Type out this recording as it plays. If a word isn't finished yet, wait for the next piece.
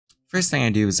First thing I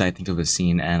do is I think of a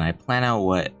scene and I plan out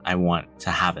what I want to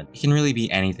happen. It can really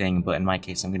be anything, but in my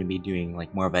case, I'm going to be doing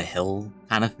like more of a hill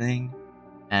kind of thing.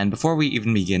 And before we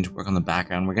even begin to work on the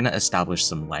background, we're going to establish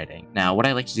some lighting. Now, what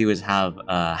I like to do is have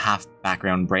half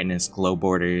background brightness glow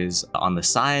borders on the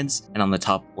sides, and on the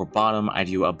top or bottom, I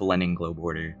do a blending glow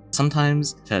border.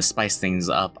 Sometimes, to spice things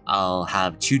up, I'll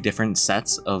have two different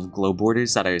sets of glow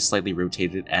borders that are slightly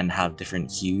rotated and have different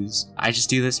hues. I just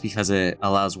do this because it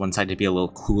allows one side to be a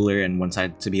little cooler and one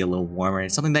side to be a little warmer.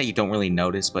 It's something that you don't really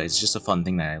notice, but it's just a fun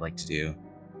thing that I like to do.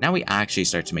 Now we actually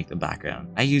start to make the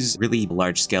background. I use really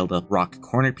large scaled up rock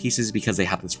corner pieces because they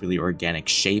have this really organic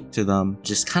shape to them.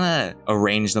 Just kind of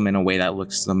arrange them in a way that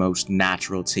looks the most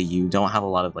natural to you. Don't have a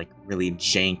lot of like really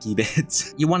janky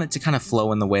bits. You want it to kind of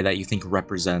flow in the way that you think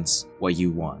represents what you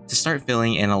want. To start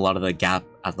filling in a lot of the gap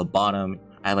at the bottom,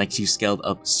 I like to use scaled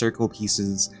up circle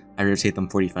pieces. I rotate them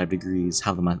 45 degrees,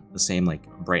 have them at the same like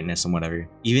brightness and whatever.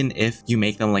 Even if you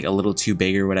make them like a little too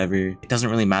big or whatever, it doesn't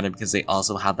really matter because they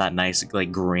also have that nice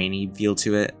like grainy feel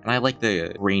to it. And I like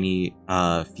the grainy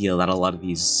feel that a lot of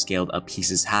these scaled up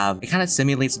pieces have. It kind of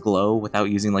simulates glow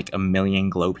without using like a million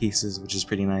glow pieces, which is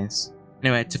pretty nice.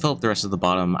 Anyway, to fill up the rest of the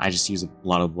bottom, I just use a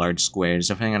lot of large squares.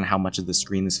 Depending on how much of the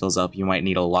screen this fills up, you might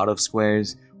need a lot of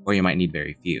squares or you might need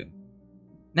very few.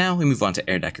 Now we move on to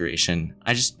air decoration.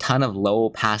 I just ton of low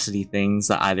opacity things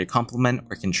that either complement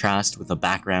or contrast with the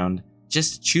background.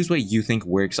 Just choose what you think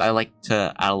works. I like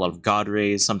to add a lot of god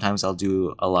rays. Sometimes I'll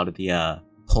do a lot of the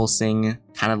pulsing,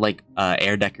 kind of like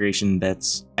air decoration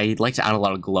bits. I like to add a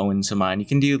lot of glow into mine. You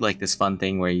can do like this fun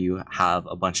thing where you have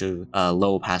a bunch of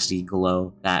low opacity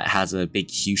glow that has a big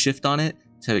hue shift on it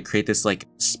to create this like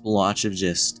splotch of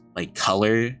just like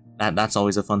color. That's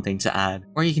always a fun thing to add.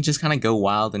 Or you can just kind of go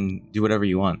wild and do whatever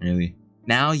you want, really.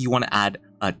 Now you want to add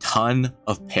a ton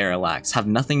of parallax. Have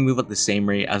nothing move at the same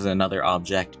rate as another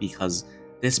object because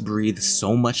this breathes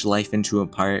so much life into a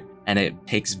part and it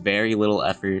takes very little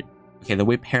effort. Okay, the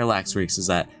way parallax works is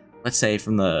that, let's say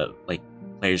from the like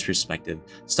player's perspective,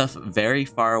 stuff very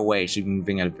far away should be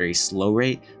moving at a very slow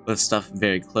rate, but stuff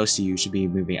very close to you should be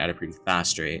moving at a pretty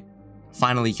fast rate.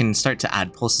 Finally, you can start to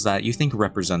add pulses that you think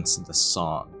represents the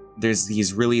song. There's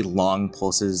these really long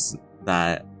pulses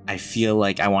that I feel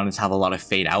like I wanted to have a lot of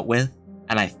fade out with,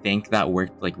 and I think that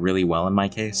worked like really well in my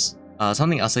case.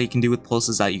 Something else that you can do with pulses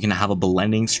is that you can have a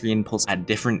blending screen pulse at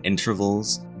different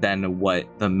intervals than what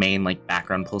the main like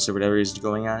background pulse or whatever is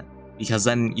going at, because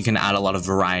then you can add a lot of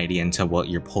variety into what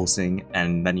you're pulsing,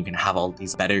 and then you can have all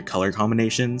these better color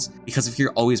combinations. Because if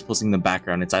you're always pulsing the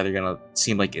background, it's either gonna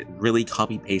seem like it really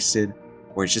copy pasted,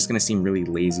 or it's just gonna seem really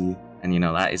lazy. And you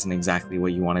know, that isn't exactly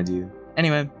what you want to do.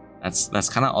 Anyway, that's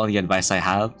kind of all the advice I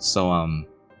have. So,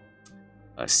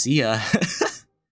 see ya.